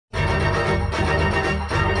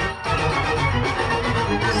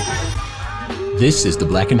This is the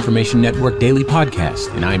Black Information Network Daily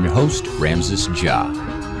Podcast, and I'm your host, Ramses Ja.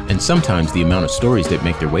 And sometimes the amount of stories that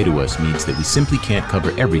make their way to us means that we simply can't cover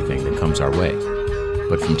everything that comes our way.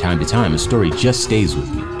 But from time to time, a story just stays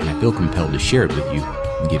with me, and I feel compelled to share it with you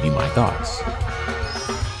and give you my thoughts.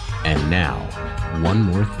 And now, one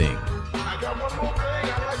more thing. I got one more thing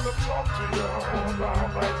I'd like to talk to you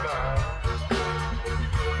about right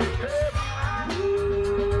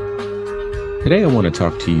now. Today I want to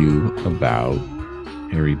talk to you about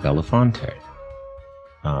Harry Belafonte.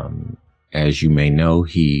 As you may know,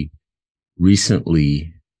 he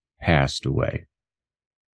recently passed away.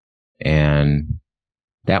 And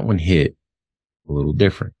that one hit a little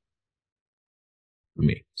different for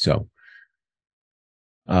me. So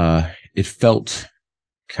it felt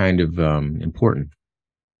kind of important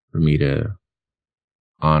for me to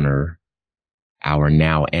honor our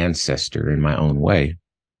now ancestor in my own way.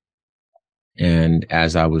 And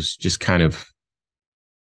as I was just kind of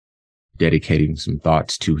dedicating some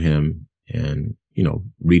thoughts to him and,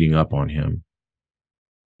 reading up on him,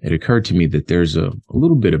 it occurred to me that there's a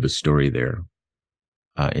little bit of a story there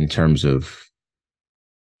in terms of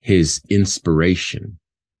his inspiration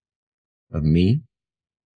of me.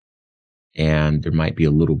 And there might be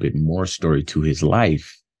a little bit more story to his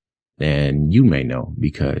life than you may know,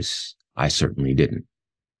 because I certainly didn't.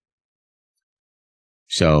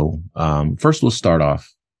 So first, we'll start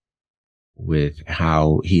off with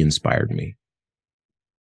how he inspired me.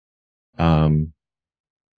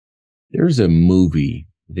 There's a movie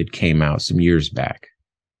that came out some years back,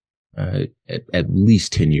 at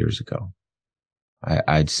least 10 years ago.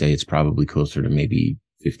 I'd say it's probably closer to maybe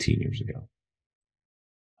 15 years ago.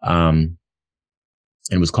 And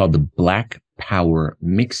it was called the Black Power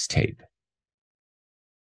Mixtape.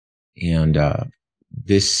 And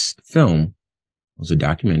this film was a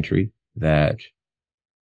documentary that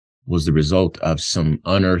was the result of some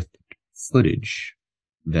unearthed footage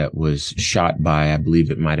that was shot by, I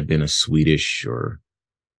believe it might have been a Swedish or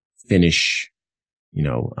Finnish,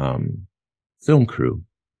 film crew.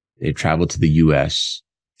 They traveled to the U.S.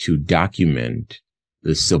 to document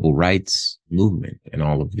the civil rights movement and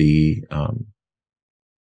all of the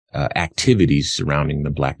activities surrounding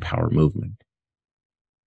the Black Power movement.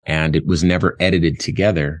 And it was never edited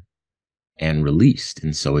together and released.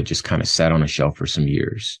 And so it just kind of sat on a shelf for some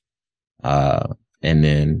years. And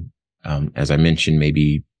then, as I mentioned,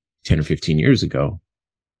 maybe 10 or 15 years ago,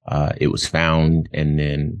 it was found and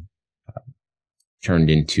then turned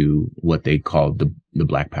into what they called the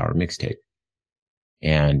Black Power Mixtape.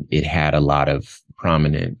 And it had a lot of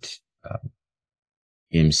prominent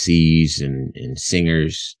MCs and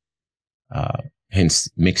singers, hence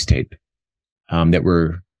mixtape, that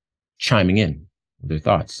were chiming in with their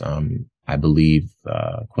thoughts. I believe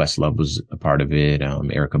Questlove was a part of it,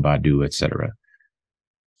 Erykah Badu, etc.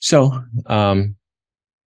 So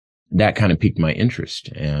that kind of piqued my interest,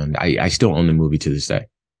 and I still own the movie to this day.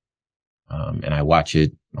 And I watch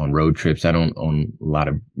it on road trips. I don't own a lot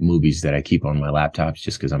of movies that I keep on my laptops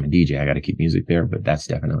just because I'm a DJ. I got to keep music there, but that's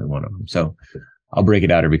definitely one of them. So I'll break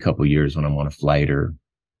it out every couple of years when I'm on a flight or,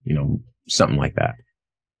 something like that.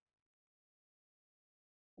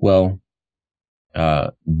 Well,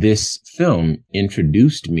 this film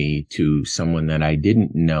introduced me to someone that I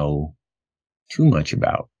didn't know too much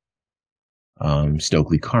about,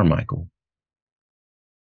 Stokely Carmichael.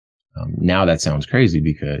 Now that sounds crazy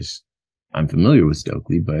because I'm familiar with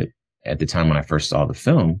Stokely, but at the time when I first saw the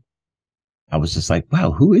film, I was just like,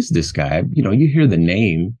 wow, who is this guy? You hear the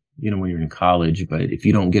name, when you're in college, but if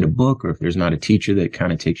you don't get a book or if there's not a teacher that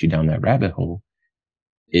kind of takes you down that rabbit hole,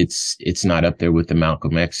 it's not up there with the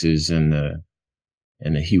Malcolm X's and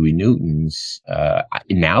the Huey Newtons.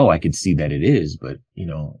 Now I could see that it is, but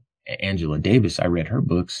Angela Davis, I read her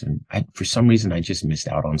books and for some reason I just missed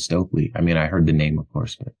out on Stokely. I mean, I heard the name, of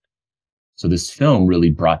course, but so this film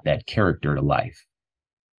really brought that character to life.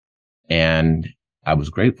 And I was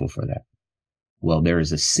grateful for that. Well, there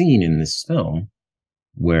is a scene in this film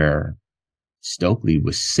where Stokely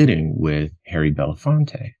was sitting with Harry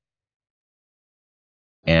Belafonte.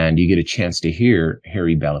 And you get a chance to hear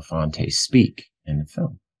Harry Belafonte speak in the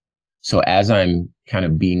film. So as I'm kind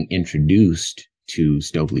of being introduced to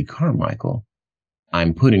Stokely Carmichael,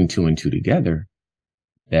 I'm putting two and two together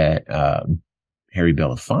that Harry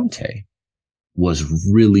Belafonte was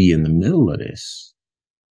really in the middle of this.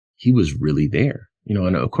 He was really there.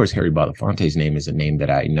 And of course, Harry Belafonte's name is a name that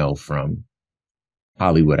I know from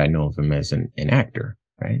Hollywood. I know of him as an actor,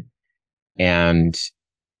 right? And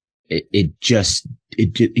it's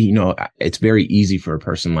very easy for a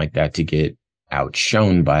person like that to get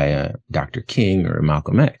outshone by a Dr. King or a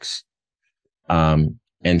Malcolm X.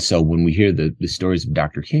 And so when we hear the stories of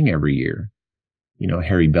Dr. King every year,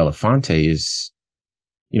 Harry Belafonte is,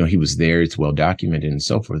 he was there, it's well documented and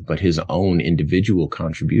so forth, but his own individual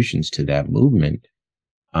contributions to that movement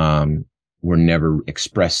were never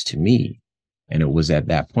expressed to me. And it was at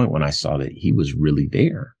that point when I saw that he was really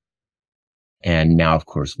there. And now, of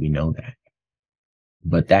course, we know that.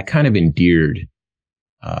 But that kind of endeared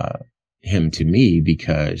him to me,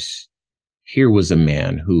 because here was a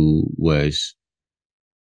man who was,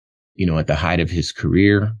 at the height of his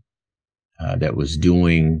career, that was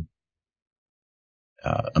doing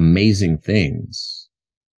amazing things.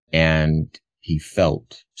 And he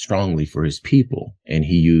felt strongly for his people. And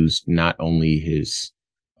he used not only his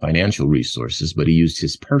financial resources, but he used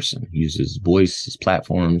his person, he used his voice, his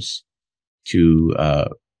platforms to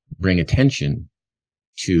bring attention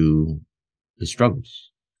to the struggles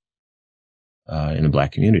in the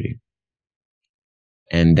Black community.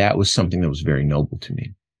 And that was something that was very noble to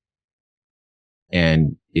me.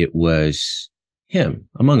 And it was him,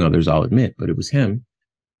 among others, I'll admit, but it was him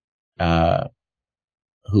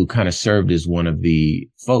who kind of served as one of the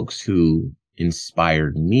folks who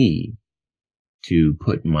inspired me to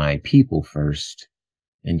put my people first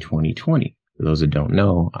in 2020. For those that don't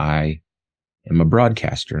know, I am a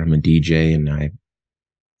broadcaster. I'm a DJ, and I,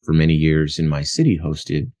 for many years in my city,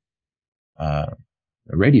 hosted a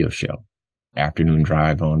radio show, Afternoon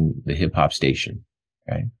Drive, on the hip hop station.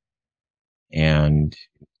 Okay. And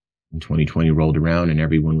when 2020 rolled around and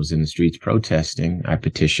everyone was in the streets protesting, I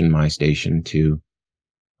petitioned my station to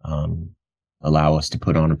allow us to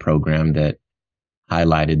put on a program that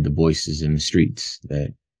highlighted the voices in the streets,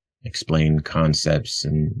 that explained concepts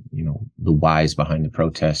and, the whys behind the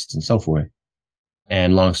protests and so forth.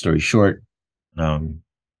 And long story short,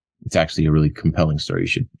 it's actually a really compelling story. You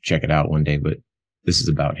should check it out one day, but this is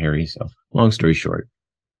about Harry. So long story short,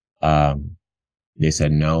 they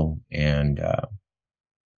said no. And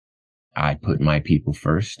I put my people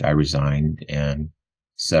first. I resigned and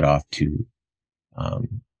set off to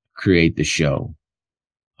create the show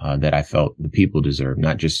that I felt the people deserve,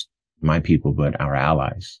 not just my people, but our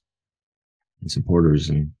allies and supporters.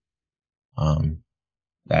 And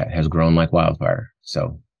that has grown like wildfire.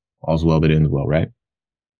 So all's well that ends well, right?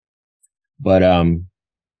 But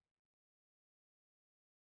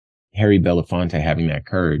Harry Belafonte having that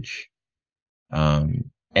courage,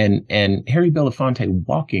 and Harry Belafonte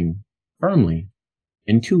walking firmly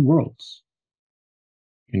in two worlds,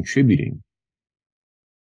 contributing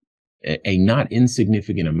a not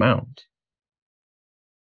insignificant amount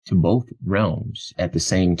to both realms at the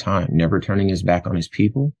same time, never turning his back on his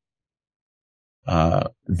people.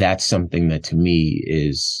 That's something that to me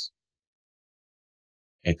is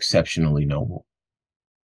exceptionally noble,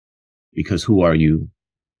 because who are you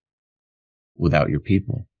without your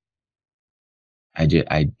people? I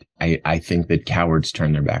think that cowards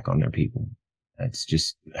turn their back on their people. That's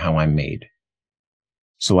just how I'm made.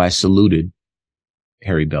 So I saluted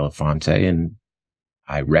Harry Belafonte, and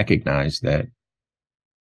I recognized that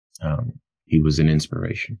he was an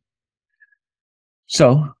inspiration.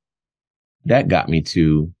 So that got me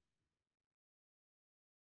to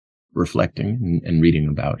reflecting and reading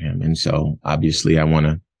about him. And so obviously I want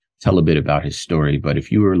to tell a bit about his story, but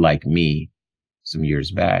if you were like me some years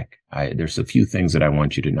back, there's a few things that I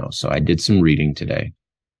want you to know. So I did some reading today.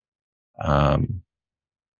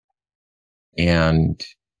 And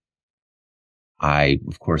I,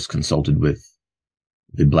 of course, consulted with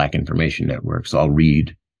the Black Information Network. So I'll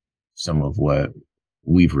read some of what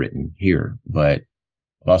we've written here, but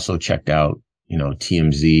I've also checked out,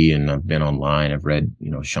 TMZ, and I've been online. I've read,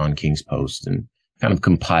 Sean King's post, and kind of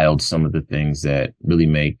compiled some of the things that really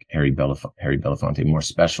make Harry Belafonte more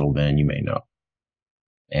special than you may know.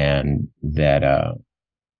 And that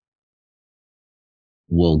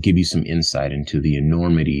will give you some insight into the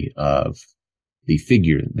enormity of the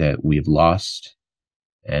figure that we've lost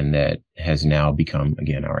and that has now become,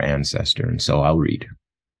 again, our ancestor. And so I'll read.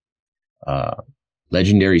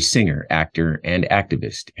 Legendary singer, actor, and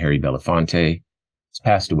activist Harry Belafonte has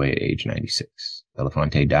passed away at age 96.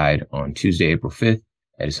 Belafonte died on Tuesday, April 5th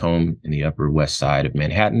at his home in the Upper West Side of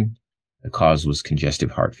Manhattan. The cause was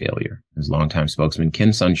congestive heart failure, his longtime spokesman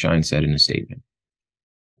Ken Sunshine said in a statement.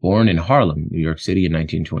 Born in Harlem, New York City in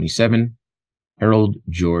 1927, Harold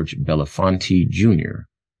George Belafonte Jr.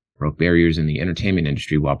 broke barriers in the entertainment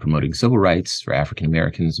industry while promoting civil rights for African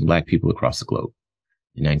Americans and Black people across the globe.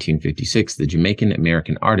 In 1956, the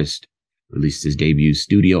Jamaican-American artist released his debut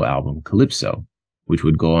studio album, Calypso, which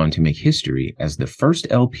would go on to make history as the first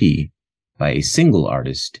LP by a single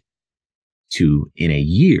artist to, in a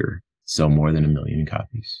year, sell more than 1 million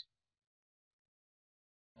copies.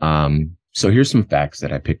 So here's some facts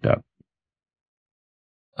that I picked up.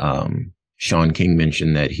 Sean King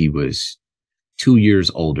mentioned that he was 2 years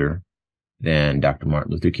older than Dr.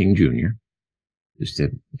 Martin Luther King Jr., just to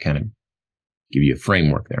kind of give you a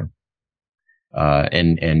framework there.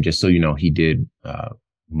 And just so you know, he did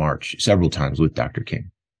march several times with Dr. King.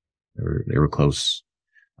 They were close.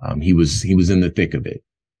 He was in the thick of it.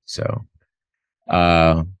 So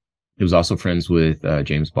he was also friends with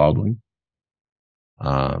James Baldwin.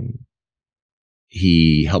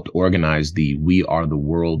 He helped organize the We Are the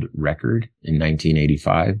World record in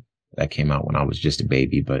 1985. That came out when I was just a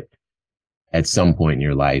baby, but at some point in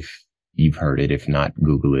your life, you've heard it. If not,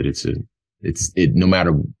 Google it. No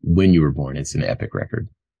matter when you were born, it's an epic record.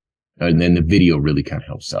 And then the video really kind of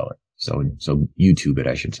helps sell it. So YouTube it,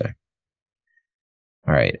 I should say.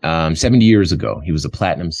 All right. 70 years ago, he was a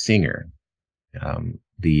platinum singer.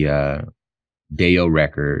 The Deo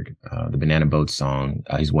record, the Banana Boat song,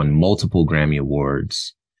 he's won multiple Grammy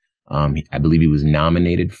Awards. I believe he was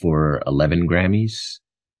nominated for 11 Grammys.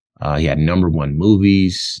 He had #1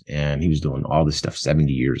 movies, and he was doing all this stuff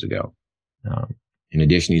 70 years ago. In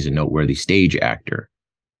addition, he's a noteworthy stage actor.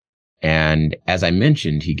 And as I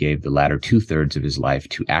mentioned, he gave the latter 2/3 of his life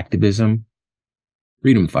to activism,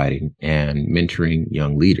 freedom fighting, and mentoring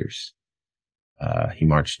young leaders. He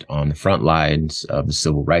marched on the front lines of the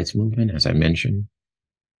civil rights movement, as I mentioned,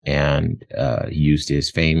 and he used his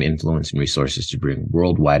fame, influence, and resources to bring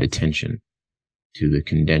worldwide attention to the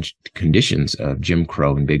conditions of Jim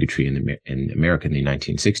Crow and bigotry in America in the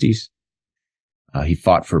 1960s. He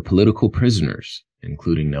fought for political prisoners,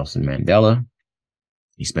 including Nelson Mandela.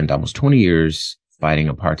 He spent almost 20 years fighting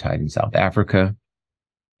apartheid in South Africa,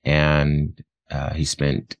 and he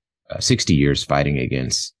spent 60 years fighting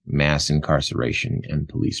against mass incarceration and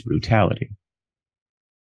police brutality.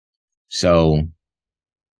 So,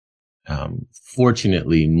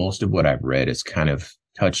 fortunately, most of what I've read has kind of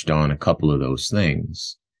touched on a couple of those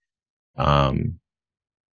things. But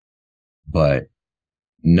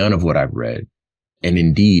none of what I've read, and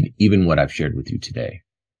indeed, even what I've shared with you today,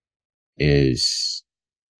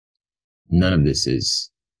 none of this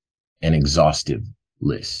is an exhaustive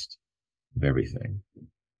list of everything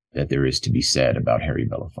that there is to be said about Harry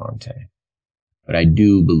Belafonte. But I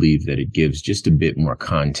do believe that it gives just a bit more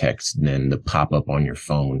context than the pop-up on your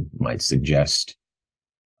phone might suggest.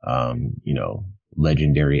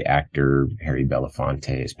 Legendary actor Harry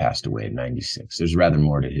Belafonte has passed away at 96. There's rather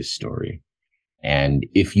more to his story. And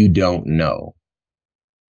if you don't know,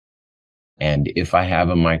 and if I have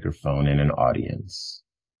a microphone and an audience,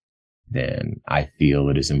 then I feel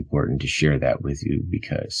it is important to share that with you,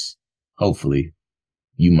 because hopefully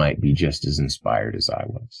you might be just as inspired as I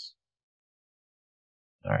was.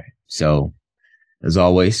 All right. So as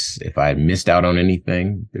always, if I missed out on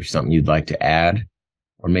anything, if there's something you'd like to add,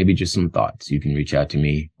 or maybe just some thoughts, you can reach out to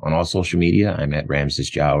me on all social media. I'm at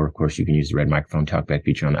Ramses Ja, or of course you can use the red microphone talkback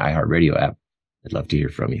feature on the iHeartRadio app. I'd love to hear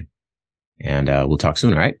from you. And we'll talk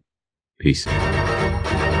soon. All right. Peace.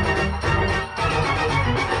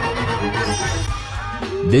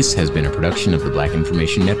 This has been a production of the Black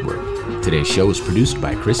Information Network. Today's show is produced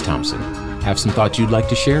by Chris Thompson. Have some thoughts you'd like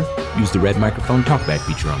to share? Use the red microphone talkback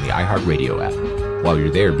feature on the iHeartRadio app. While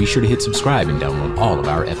you're there, be sure to hit subscribe and download all of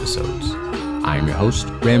our episodes. I am your host,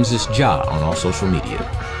 Ramses Ja, on all social media.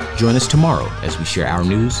 Join us tomorrow as we share our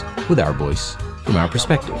news with our voice, from our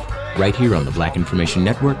perspective, right here on the Black Information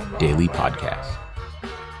Network Daily Podcast.